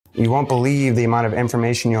You won't believe the amount of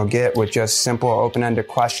information you'll get with just simple open-ended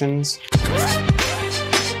questions.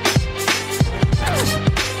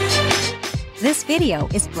 This video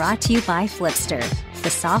is brought to you by Flipster, the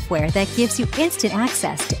software that gives you instant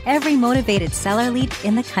access to every motivated seller lead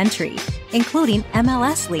in the country, including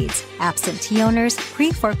MLS leads, absentee owners,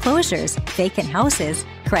 pre-foreclosures, vacant houses,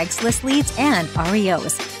 Craigslist leads, and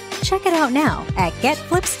REOs. Check it out now at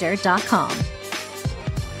getflipster.com.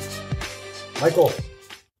 Michael,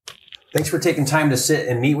 thanks for taking time to sit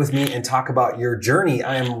and meet with me and talk about your journey.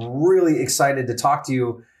 I am really excited to talk to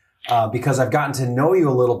you because I've gotten to know you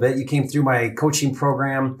a little bit. You came through my coaching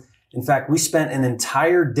program. In fact, we spent an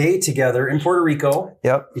entire day together in Puerto Rico.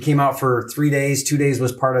 Yep. You came out for 3 days. 2 days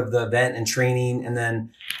was part of the event and training. And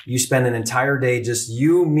then you spent an entire day, just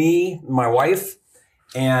you, me, my wife.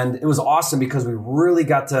 And it was awesome because we really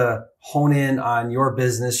got to hone in on your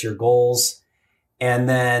business, your goals. And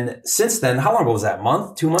then since then, how long ago was that?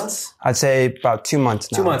 Month? 2 months? I'd say about 2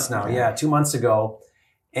 months now. 2 months now. Yeah. 2 months ago.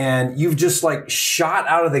 And you've just like shot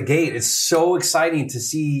out of the gate. It's so exciting to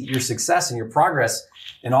see your success and your progress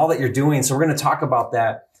and all that you're doing. So we're going to talk about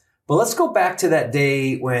that. But let's go back to that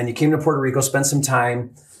day when you came to Puerto Rico, spent some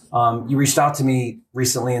time. You reached out to me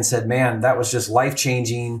recently and said, man, that was just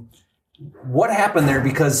life-changing. What happened there?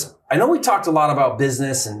 Because I know we talked a lot about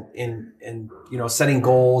business and you know, setting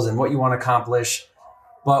goals and what you want to accomplish,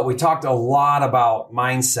 but we talked a lot about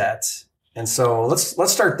mindset. And so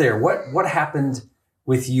let's start there. What happened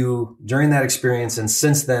with you during that experience and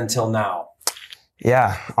since then till now?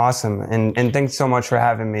 Yeah, awesome. And thanks so much for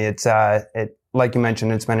having me. It's like you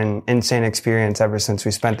mentioned, it's been an insane experience ever since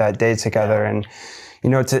we spent that day together. And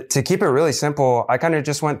you know, to keep it really simple, I kind of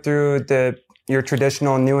just went through your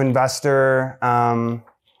traditional new investor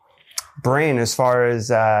brain as far as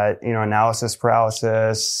you know, analysis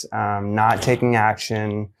paralysis, not taking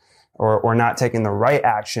action or not taking the right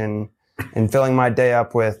action, and filling my day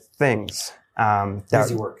up with things.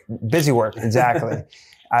 Busy work, exactly.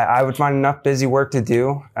 I would find enough busy work to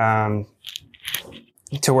do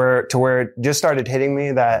to where it just started hitting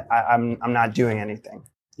me that I'm not doing anything.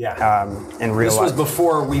 Yeah. In real life. This was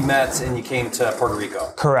before we met and you came to Puerto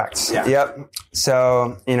Rico. Correct. Yeah. Yep.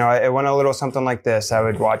 So, you know, it went a little something like this. I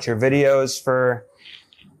would watch your videos for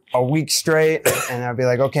a week straight and I'd be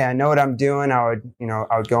like, okay, I know what I'm doing. I would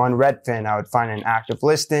go on Redfin. I would find an active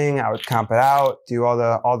listing. I would comp it out, do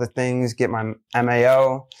all the things, get my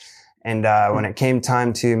MAO. And when it came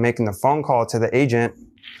time to making the phone call to the agent,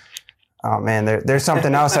 oh man, there's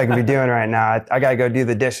something else I could be doing right now. I gotta go do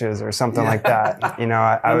the dishes or something like that. You know,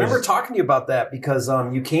 I remember talking to you about that because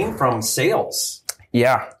you came from sales.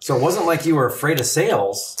 Yeah. So it wasn't like you were afraid of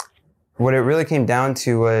sales. What it really came down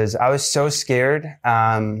to was I was so scared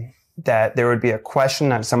that there would be a question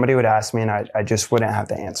that somebody would ask me and I just wouldn't have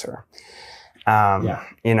the answer.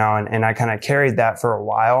 You know, and I kind of carried that for a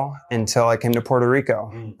while until I came to Puerto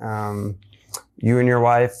Rico. You and your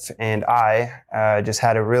wife and I just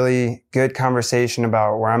had a really good conversation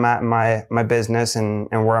about where I'm at in my business and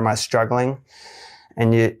where am I struggling.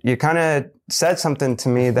 And you kind of said something to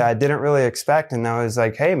me that I didn't really expect. And that was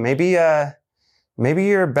like, hey, maybe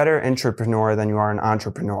you're a better entrepreneur than you are an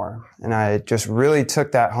entrepreneur. And I just really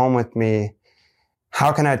took that home with me.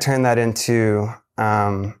 How can I turn that into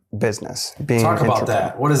business? Talk about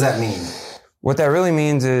that. What does that mean? What that really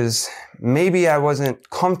means is maybe I wasn't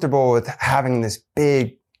comfortable with having this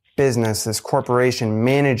big business, this corporation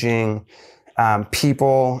managing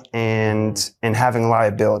people and having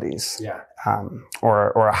liabilities,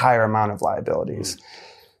 or a higher amount of liabilities.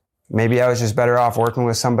 Maybe I was just better off working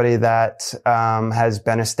with somebody that has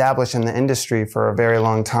been established in the industry for a very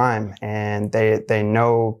long time, and they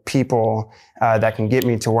know people that can get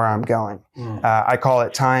me to where I'm going. I call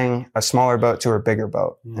it tying a smaller boat to a bigger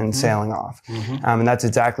boat and sailing off. And that's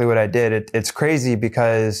exactly what I did. It's crazy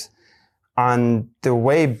because on the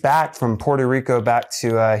way back from Puerto Rico back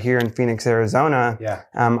to here in Phoenix, Arizona,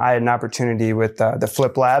 I had an opportunity with the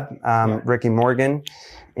Flip Lab, Ricky Morgan.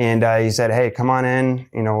 And he said, hey, come on in.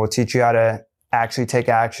 You know, we'll teach you how to actually take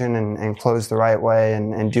action and close the right way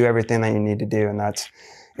and do everything that you need to do. And that's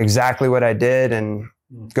exactly what I did. And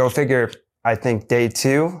go figure, I think day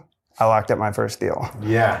 2, I locked up my first deal.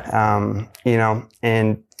 Yeah. You know,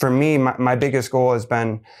 and for me, my biggest goal has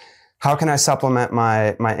been, how can I supplement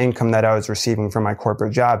my income that I was receiving from my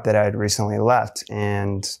corporate job that I had recently left?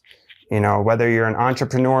 And, you know, whether you're an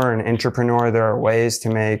entrepreneur or an intrapreneur, there are ways to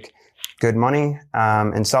make good money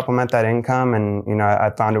and supplement that income. And, you know,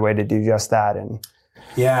 I found a way to do just that. And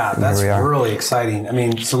yeah, that's really exciting. I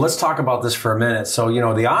mean, so let's talk about this for a minute. So, you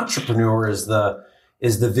know, the entrepreneur is the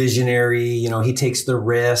visionary, you know, he takes the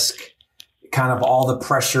risk. kind of all the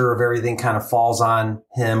pressure of everything kind of falls on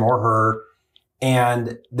him or her.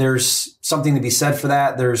 And there's something to be said for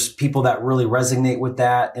that. There's people that really resonate with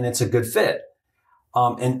that, and it's a good fit.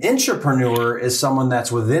 An intrapreneur is someone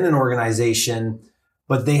that's within an organization,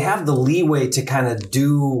 but they have the leeway to kind of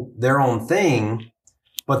do their own thing,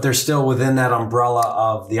 but they're still within that umbrella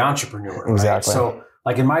of the entrepreneur. Exactly. Right? So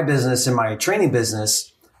like in my business, in my training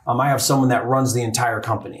business, I have someone that runs the entire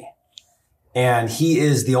company, and he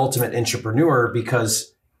is the ultimate intrapreneur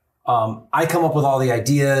because I come up with all the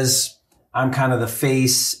ideas. I'm kind of the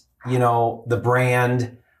face, the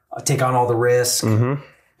brand, take on all the risk. Mm-hmm.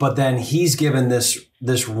 But then he's given this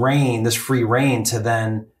free reign to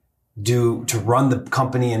then to run the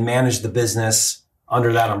company and manage the business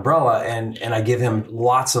under that umbrella. And I give him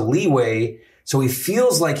lots of leeway. So he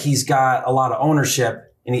feels like he's got a lot of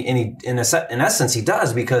ownership. And in essence, he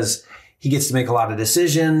does, because he gets to make a lot of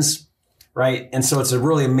decisions. Right. And so it's a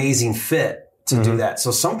really amazing fit to mm-hmm. do that.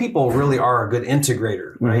 So some people really are a good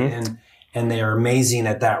integrator. Right. Mm-hmm. And they are amazing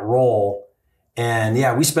at that role. And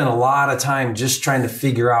yeah, we spend a lot of time just trying to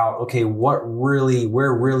figure out, okay, where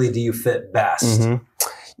really do you fit best? Mm-hmm.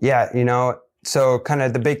 Yeah, so kind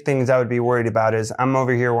of the big things I would be worried about is I'm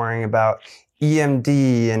over here worrying about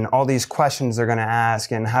EMD and all these questions they're going to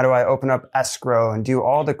ask, and how do I open up escrow and do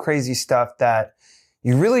all the crazy stuff that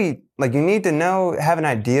you really, you need to know, have an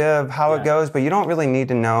idea of how it goes, but you don't really need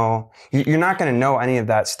to know. You're not going to know any of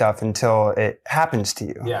that stuff until it happens to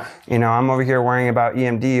you. Yeah. I'm over here worrying about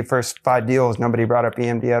EMD. First 5 deals, nobody brought up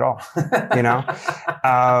EMD at all,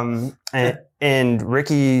 and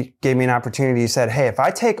Ricky gave me an opportunity. He said, hey, if I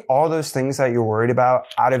take all those things that you're worried about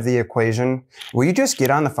out of the equation, will you just get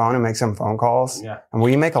on the phone and make some phone calls? Yeah. And will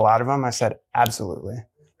you make a lot of them? I said, absolutely.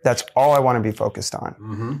 That's all I want to be focused on.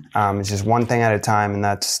 Mm-hmm. It's just one thing at a time. And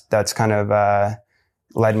that's kind of,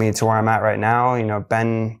 led me to where I'm at right now.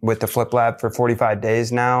 Been with the Flip Lab for 45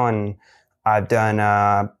 days now, and I've done,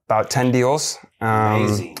 about 10 deals.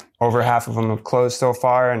 Amazing. Over half of them have closed so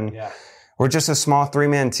far. And we're just a small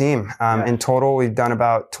 3-man team. In total, we've done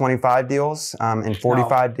about 25 deals, in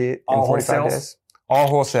 45 days. All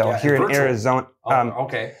wholesale here in Arizona.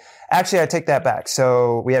 Okay. Actually, I take that back.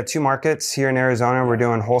 So we have 2 markets here in Arizona. We're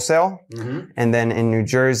doing wholesale. Mm-hmm. And then in New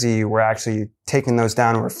Jersey, we're actually taking those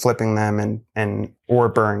down. We're flipping them or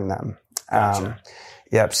burning them. Gotcha.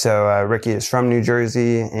 Yep. So Ricky is from New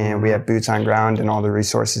Jersey, and mm-hmm. we have boots on ground and all the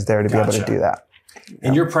resources there to be able to do that.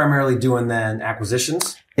 And you're primarily doing then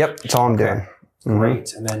acquisitions? Yep. That's all I'm doing. Mm-hmm.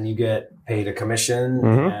 Great. And then you get paid a commission,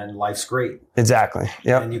 mm-hmm. and life's great. Exactly.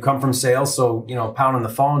 Yep. And you come from sales, so pounding the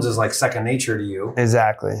phones is like second nature to you.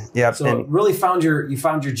 Exactly. Yep. So really you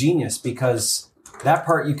found your genius, because that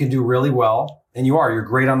part you can do really well, and you're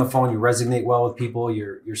great on the phone. You resonate well with people.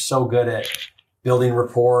 You're so good at building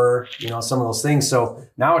rapport. Some of those things. So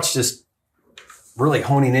now it's just really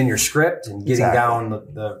honing in your script and getting down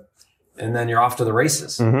and then you're off to the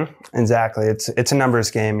races. Mm-hmm. Exactly. It's a numbers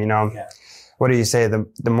game. Yeah. What do you say?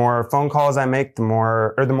 The more phone calls I make, the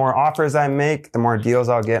more offers I make, the more deals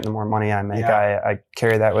I'll get, and the more money I make. Yeah. I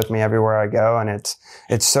carry that with me everywhere I go, and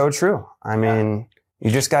it's so true. I mean,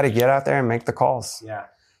 you just got to get out there and make the calls. Yeah.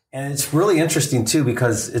 And it's really interesting too,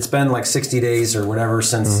 because it's been like 60 days or whatever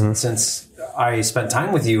since I spent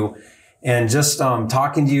time with you, and just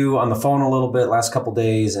talking to you on the phone a little bit last couple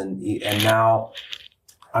days, and now,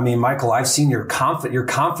 I mean, Michael, I've seen your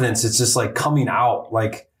confidence. It's just like coming out,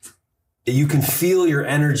 like you can feel your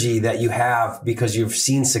energy that you have because you've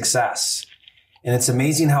seen success. And it's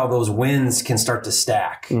amazing how those wins can start to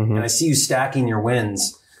stack. Mm-hmm. And I see you stacking your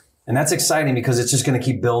wins, and that's exciting because it's just going to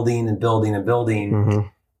keep building and building and building. Mm-hmm.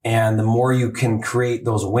 And the more you can create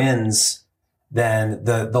those wins, then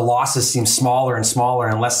the losses seem smaller and smaller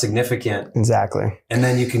and less significant. Exactly. And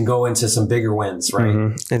then you can go into some bigger wins, right?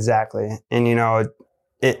 Mm-hmm. Exactly. And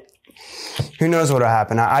who knows what will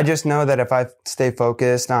happen? I just know that if I stay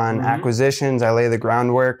focused on mm-hmm. acquisitions, I lay the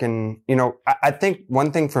groundwork. And, I think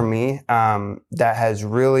one thing for me that has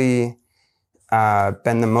really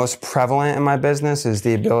been the most prevalent in my business is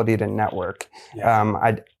the ability to network.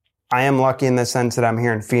 Yeah. I am lucky in the sense that I'm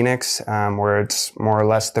here in Phoenix, where it's more or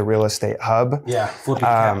less the real estate hub. Yeah, flipping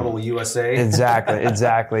capital USA.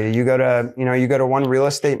 Exactly. You go to one real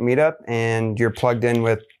estate meetup, and you're plugged in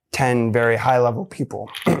with 10 very high level people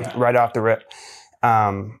right off the rip.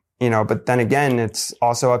 But then again, it's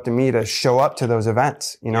also up to me to show up to those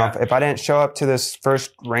events. If I didn't show up to this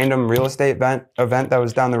first random real estate event that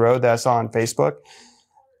was down the road that I saw on Facebook,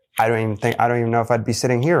 I don't even know if I'd be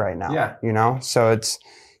sitting here right now. Yeah. So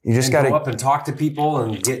you just got to go up and talk to people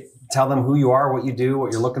and tell them who you are, what you do,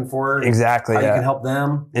 what you're looking for. Exactly. How you can help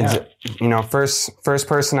them. First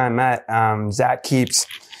person I met, Zach Keeps.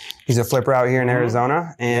 He's a flipper out here in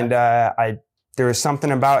Arizona. And there was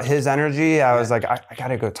something about his energy. I was like, I got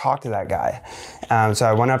to go talk to that guy. So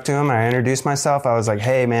I went up to him and I introduced myself. I was like,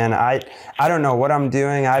 hey, man, I don't know what I'm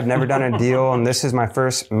doing. I've never done a deal. And this is my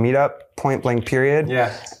first meetup, point blank period.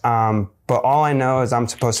 Yeah. But all I know is I'm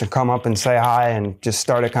supposed to come up and say hi and just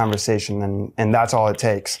start a conversation. And that's all it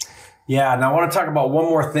takes. Yeah. And I want to talk about one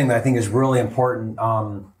more thing that I think is really important.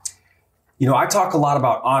 I talk a lot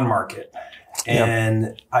about on market.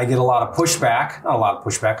 And I get a lot of pushback, not a lot of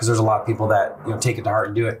pushback, because there's a lot of people that take it to heart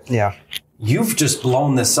and do it. Yeah. You've just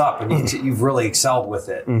blown this up and you've really excelled with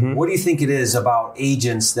it. Mm-hmm. What do you think it is about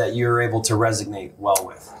agents that you're able to resonate well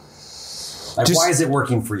with? Like, why is it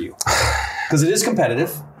working for you? Because it is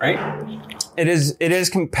competitive, right? It is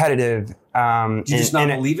competitive. Do you just not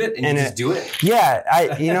believe it and you just do it? Yeah,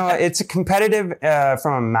 it's competitive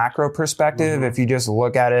from a macro perspective. Mm-hmm. If you just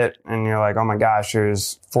look at it and you're like, oh my gosh,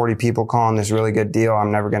 there's 40 people calling this really good deal,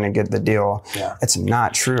 I'm never going to get the deal. Yeah. It's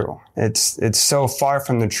not true. It's so far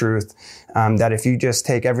from the truth that if you just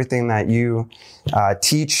take everything that you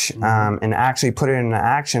teach and actually put it into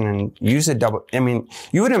action and use a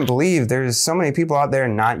you wouldn't believe there's so many people out there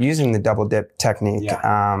not using the double dip technique.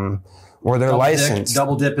 Yeah. Or they're licensed.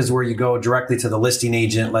 Double dip is where you go directly to the listing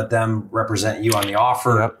agent, let them represent you on the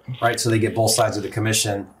offer, right? So they get both sides of the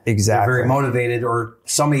commission. Exactly. They're very motivated, or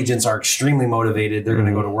some agents are extremely motivated. They're going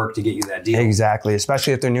to go to work to get you that deal. Exactly.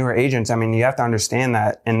 Especially if they're newer agents. I mean, you have to understand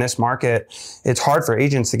that in this market, it's hard for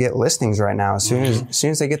agents to get listings right now. As soon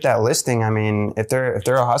as they get that listing, I mean, if they're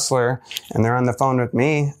a hustler and they're on the phone with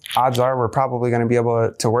me, odds are we're probably going to be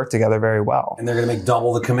able to work together very well. And they're going to make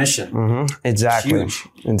double the commission. Mm-hmm. Exactly. Huge.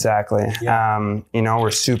 Exactly. Yeah.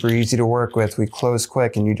 We're super easy to work with. We close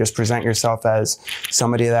quick, and you just present yourself as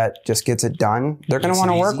somebody that just gets it done. They're going to want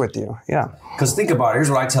to work with you. Yeah. Because think about it. Here's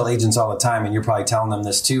what I tell agents all the time, and you're probably telling them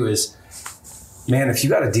this too, is, man, if you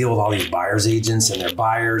got to deal with all these buyer's agents and their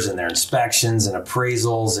buyers and their inspections and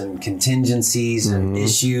appraisals and contingencies and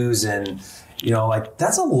issues and,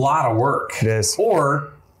 that's a lot of work. It is.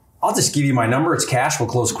 Or I'll just give you my number. It's cash. We'll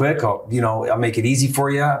close quick. I'll make it easy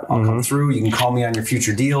for you. I'll come through. You can call me on your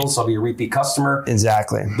future deals. I'll be a repeat customer.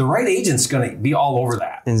 Exactly. The right agent's going to be all over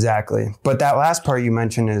that. Exactly. But that last part you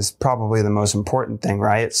mentioned is probably the most important thing,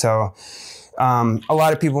 right? So, a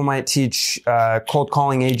lot of people might teach cold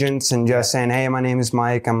calling agents and just saying, "Hey, my name is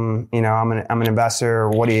Mike. I'm an investor.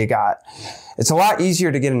 What do you got?" It's a lot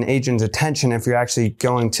easier to get an agent's attention if you're actually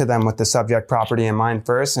going to them with the subject property in mind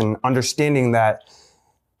first and understanding that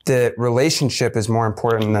the relationship is more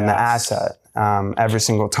important than the asset every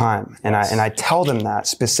single time. And I tell them that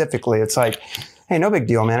specifically. It's like, hey, no big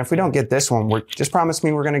deal, man. If we don't get this one, just promise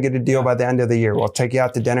me we're going to get a deal by the end of the year. We'll take you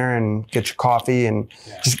out to dinner and get you coffee and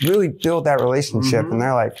just really build that relationship. And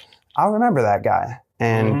they're like, I'll remember that guy.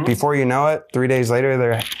 And before you know it, 3 days later,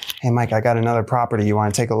 they're, hey, Mike, I got another property. You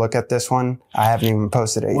want to take a look at this one? I haven't even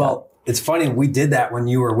posted it yet. It's funny. We did that when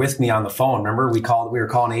you were with me on the phone. Remember, we were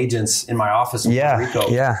calling agents in my office in Puerto Rico.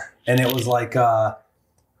 Yeah. And it was like,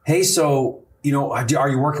 hey, so, are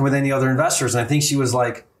you working with any other investors? And I think she was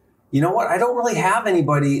like, you know what? I don't really have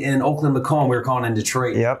anybody in Oakland, Macomb. We were calling in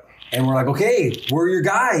Detroit. Yep. And we're like, okay, we're your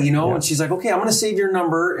guy, And she's like, okay, I'm going to save your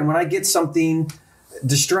number. And when I get something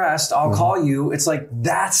distressed, I'll call you. It's like,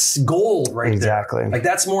 that's gold right there. Exactly. Like,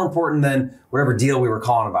 that's more important than whatever deal we were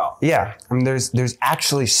calling about. Yeah. I mean, there's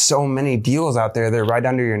actually so many deals out there. They're right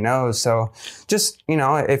under your nose. So just,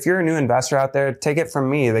 if you're a new investor out there, take it from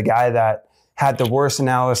me, the guy that had the worst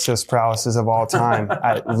analysis paralysis of all time,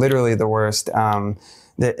 literally the worst.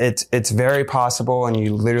 It's very possible. And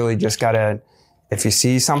you literally just gotta, if you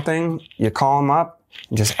see something, you call them up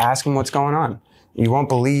and just ask them what's going on. You won't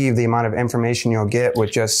believe the amount of information you'll get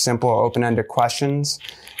with just simple open-ended questions.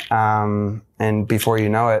 And before you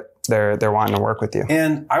know it, they're wanting to work with you.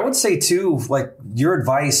 And I would say too, like, your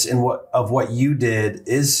advice and what you did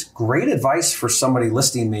is great advice for somebody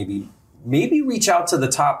listening. Maybe reach out to the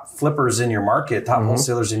top flippers in your market, top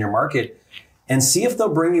wholesalers in your market, and see if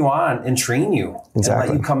they'll bring you on and train you and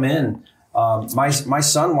let you come in. My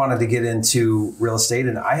son wanted to get into real estate,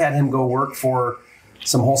 and I had him go work for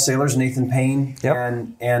some wholesalers, Nathan Payne,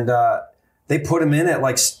 and they put him in at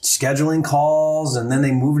like scheduling calls, and then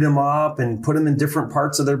they moved him up and put him in different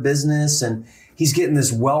parts of their business. And he's getting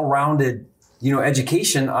this well-rounded,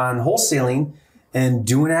 education on wholesaling and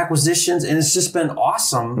doing acquisitions. And it's just been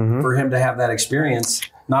awesome for him to have that experience,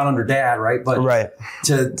 not under dad, right? But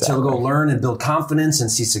to go learn and build confidence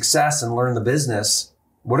and see success and learn the business.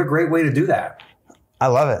 What a great way to do that. I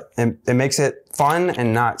love it. It makes it fun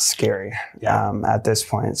and not scary at this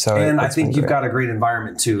point. So, and I think you've got a great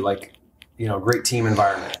environment too. Like, great team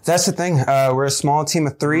environment. That's the thing. We're a small team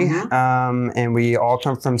of 3, and we all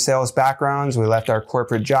come from sales backgrounds. We left our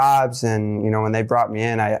corporate jobs, and when they brought me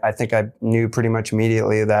in, I think I knew pretty much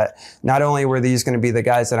immediately that not only were these going to be the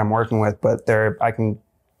guys that I'm working with, but I can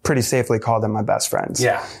pretty safely call them my best friends.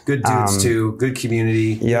 Yeah, good dudes too. Good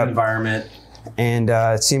community, good environment. And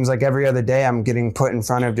it seems like every other day I'm getting put in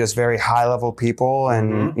front of just very high level people,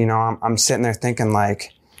 and I'm sitting there thinking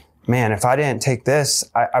like, man, if I didn't take this,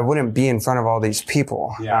 I wouldn't be in front of all these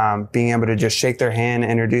people. Yeah. Being able to just shake their hand,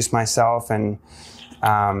 introduce myself, and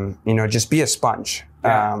just be a sponge.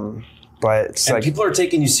 Yeah. But it's and like people are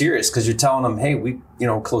taking you serious because you're telling them, hey,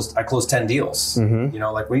 I closed 10 deals.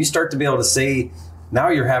 Like when you start to be able to say, now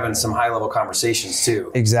you're having some high level conversations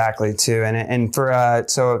too. Exactly too. And for,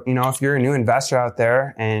 so, if you're a new investor out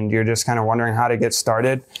there and you're just kind of wondering how to get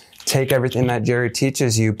started, take everything that Jerry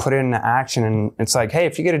teaches you, put it into action. And it's like, hey,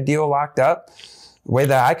 if you get a deal locked up, the way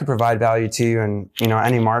that I could provide value to you in,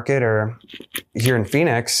 any market or here in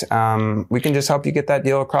Phoenix, we can just help you get that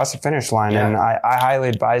deal across the finish line. Yeah. And I highly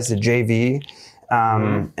advise the JV,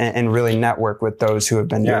 and really network with those who have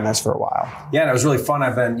been doing this for a while. Yeah, and it was really fun.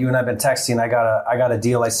 You and I've been texting. I got a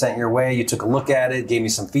deal I sent your way. You took a look at it, gave me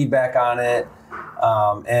some feedback on it.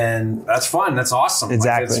 And that's fun. That's awesome.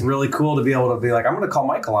 Exactly. Like, it's really cool to be able to be like, I'm going to call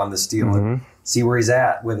Michael on this deal and see where he's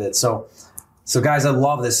at with it. So guys, I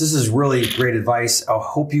love this. This is really great advice. I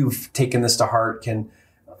hope you've taken this to heart.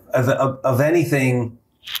 Of anything,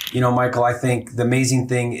 Michael, I think the amazing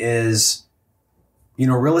thing is,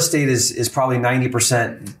 real estate is probably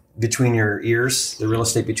 90% between your ears, the real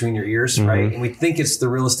estate between your ears, right? And we think it's the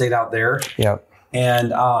real estate out there. Yep.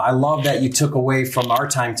 And I love that you took away from our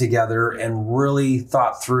time together and really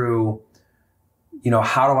thought through,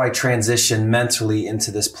 how do I transition mentally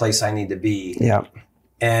into this place I need to be? Yep.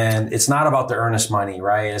 And it's not about the earnest money,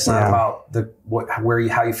 right? It's not about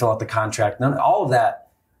how you fill out the contract. All of that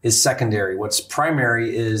is secondary. What's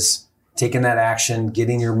primary is taking that action,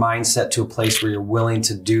 getting your mindset to a place where you're willing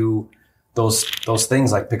to do those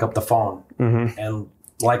things like pick up the phone. And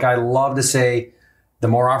like I love to say, the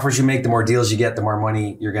more offers you make, the more deals you get, the more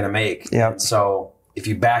money you're going to make. Yep. So if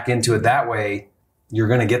you back into it that way, you're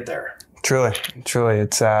going to get there. Truly.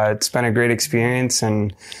 It's been a great experience.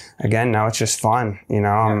 And again, now it's just fun.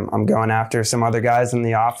 I'm going after some other guys in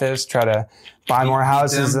the office, try to buy more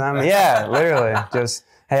houses than them. Yeah, literally. Just,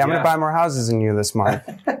 hey, I'm going to buy more houses than you this month.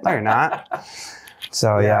 No, you're not.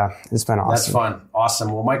 So yeah, it's been awesome. That's fun.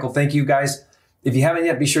 Awesome. Well, Michael, thank you guys. If you haven't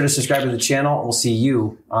yet, be sure to subscribe to the channel and we'll see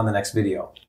you on the next video.